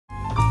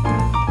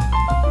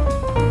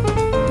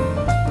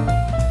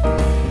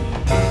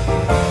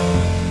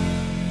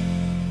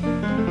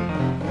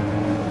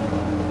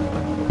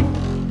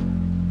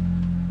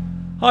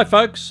Hi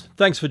folks,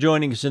 thanks for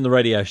joining us in the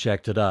Radio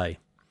Shack today.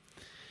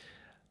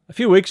 A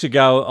few weeks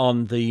ago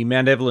on the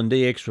Mount Evelyn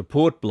DX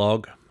Report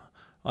blog,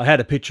 I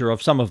had a picture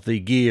of some of the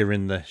gear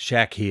in the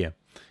shack here,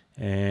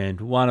 and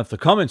one of the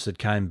comments that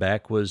came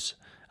back was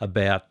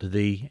about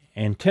the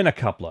antenna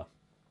coupler,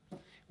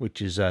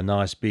 which is a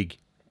nice big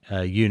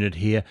unit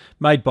here,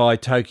 made by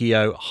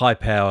Tokyo High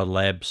Power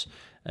Labs,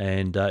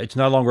 and it's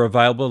no longer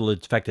available. In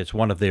fact, it's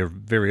one of their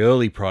very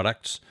early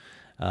products.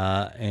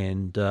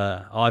 And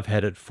I've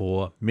had it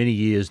for many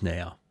years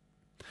now.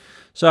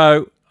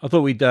 So I thought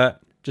we'd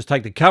just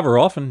take the cover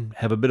off and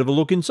have a bit of a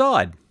look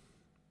inside.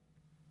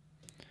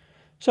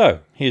 So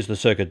here's the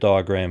circuit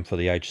diagram for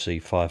the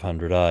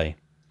HC500A.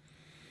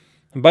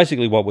 And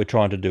basically what we're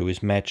trying to do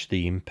is match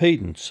the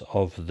impedance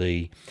of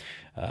the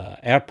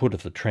output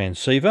of the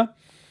transceiver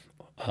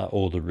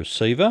or the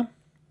receiver,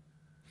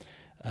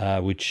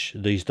 which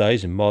these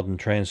days in modern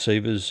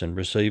transceivers and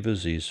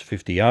receivers is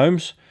 50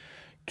 ohms,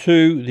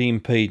 to the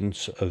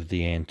impedance of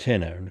the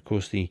antenna. And of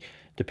course,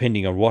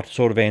 depending on what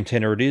sort of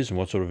antenna it is and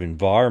what sort of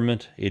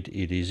environment it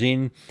is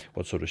in,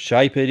 what sort of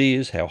shape it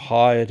is, how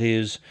high it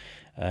is,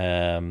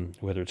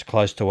 whether it's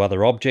close to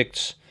other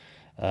objects,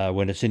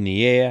 when it's in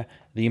the air,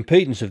 the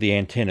impedance of the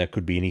antenna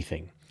could be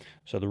anything.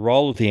 So the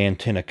role of the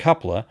antenna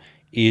coupler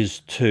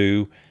is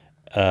to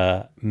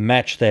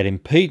match that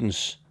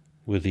impedance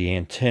with the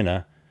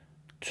antenna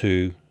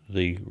to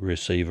the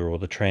receiver or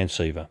the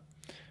transceiver.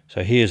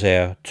 So here's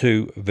our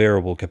two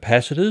variable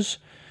capacitors,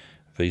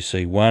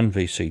 VC1,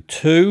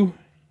 VC2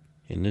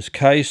 in this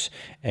case,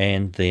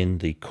 and then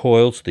the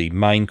coils, the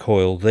main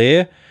coil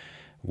there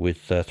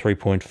with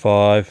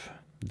 3.5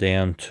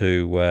 down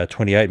to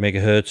 28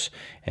 megahertz,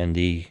 and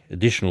the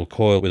additional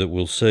coil that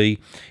we'll see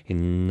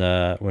in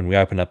when we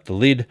open up the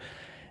lid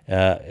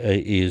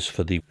is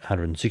for the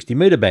 160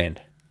 meter band.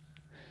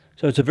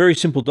 So it's a very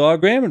simple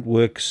diagram. It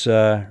works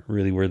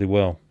really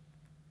well.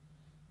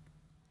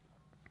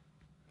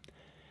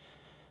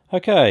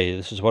 Okay,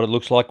 this is what it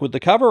looks like with the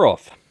cover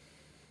off.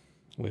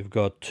 We've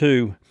got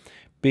two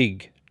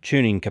big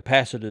tuning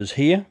capacitors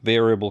here,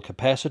 variable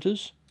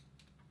capacitors.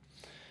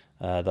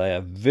 They are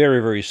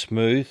very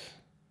smooth.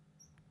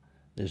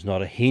 There's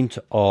not a hint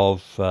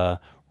of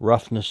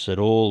roughness at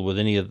all with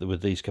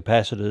with these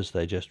capacitors.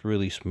 They're just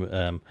really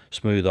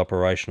smooth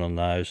operation on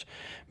those.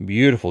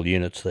 Beautiful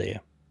units there.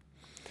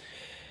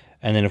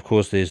 And then of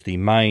course there's the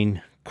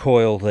main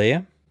coil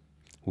there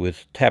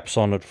with taps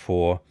on it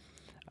for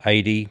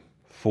 80,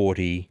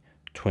 40,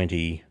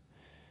 20,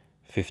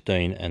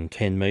 15 and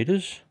 10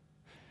 meters.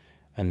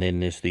 And then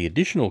there's the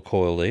additional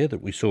coil there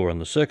that we saw on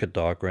the circuit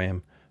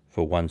diagram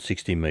for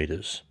 160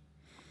 meters.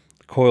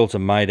 The coils are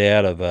made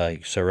out of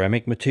a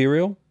ceramic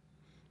material,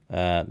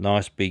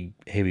 nice big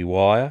heavy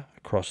wire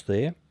across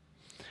there.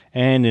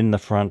 And in the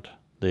front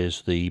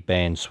there's the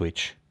band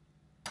switch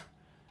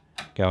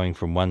going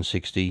from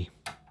 160,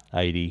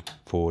 80,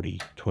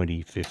 40,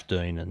 20,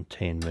 15 and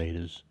 10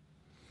 meters.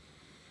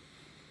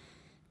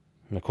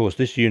 And of course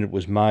this unit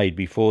was made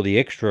before the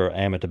extra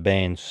amateur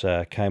bands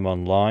came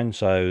online,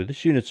 so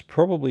this unit's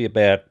probably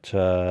about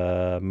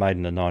made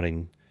in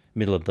the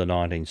middle of the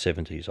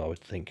 1970s, I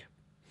would think.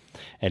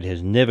 And it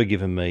has never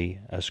given me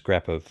a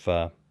scrap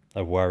of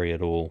worry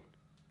at all.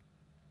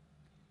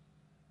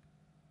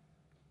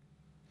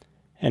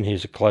 And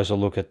here's a closer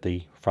look at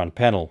the front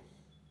panel.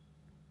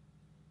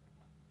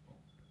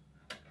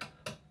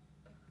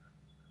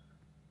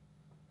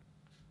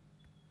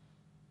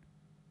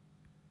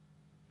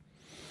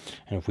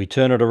 And if we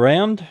turn it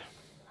around,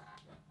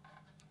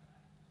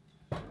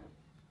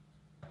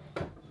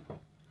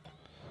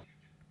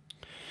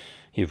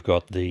 you've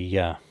got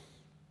the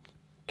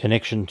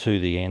connection to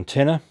the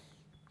antenna,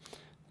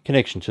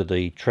 connection to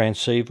the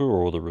transceiver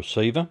or the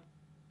receiver,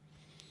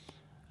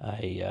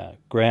 a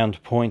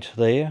ground point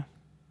there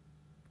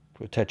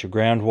to attach a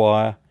ground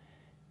wire,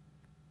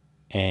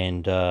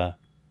 and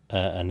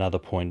another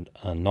point,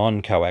 a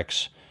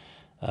non-coax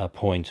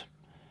point,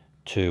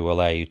 to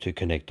allow you to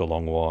connect a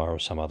long wire or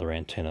some other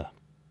antenna.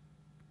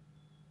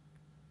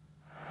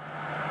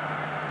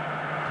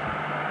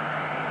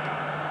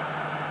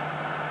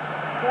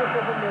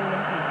 Quarter of a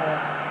million people.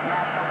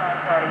 National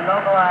Guard already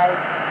mobilized.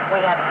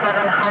 We have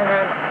 700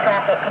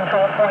 traffic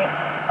control points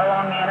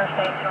along the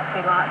interstate. You'll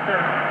see lots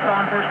of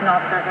law enforcement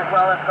officers as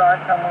well as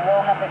guards. And we will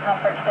have the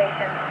comfort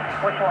stations,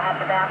 which will have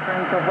the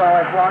bathrooms as well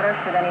as water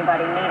should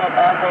anybody need it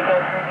as they go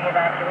through the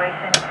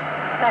evacuation.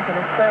 Second,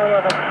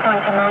 Australia, the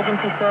Site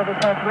Emergency Service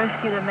has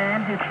rescued a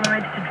man who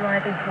tried to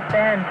drive his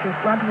van through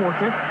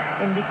floodwaters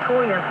in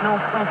Victoria's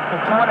northwest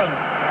this morning.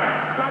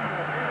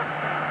 Floodwaters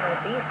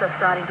northeast are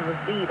starting to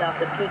recede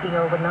after peaking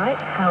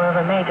overnight. However,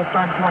 major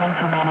flood warnings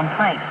remain in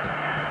place.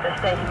 The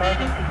State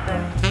Emergency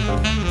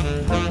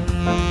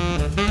Service...